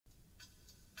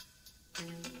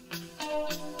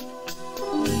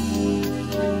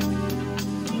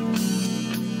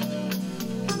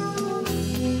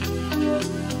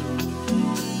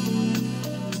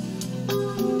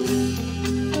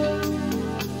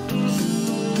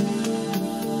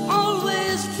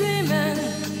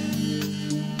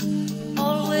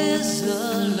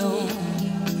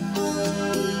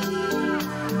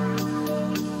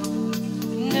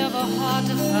Hard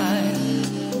to find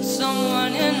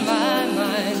someone in my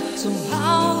mind.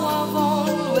 Somehow I've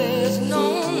always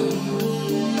known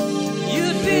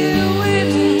you'd be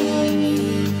waiting,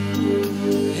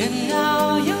 and now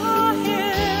you're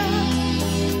here.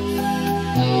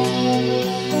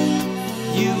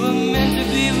 You were meant to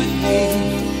be with me.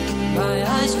 My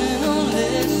eyes can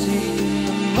only see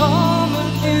the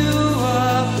moment you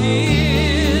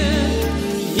appear.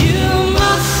 You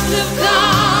must have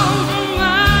come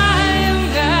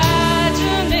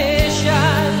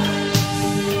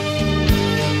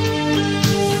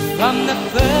from the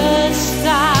first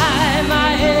time I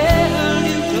held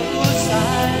you close. I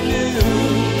knew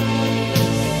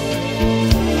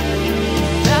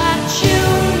that you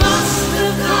must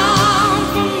have come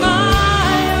from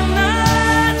my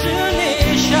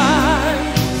imagination,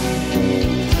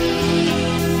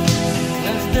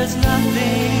 'cause there's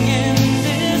nothing in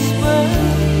this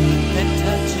world that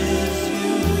touches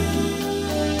you.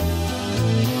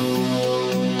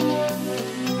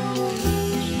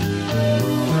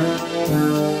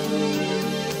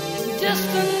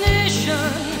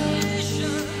 Destination,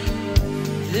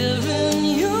 they're in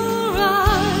your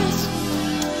eyes.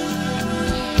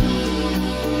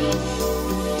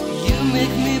 You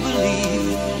make me believe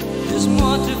there's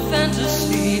more to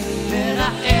fantasy than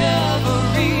I ever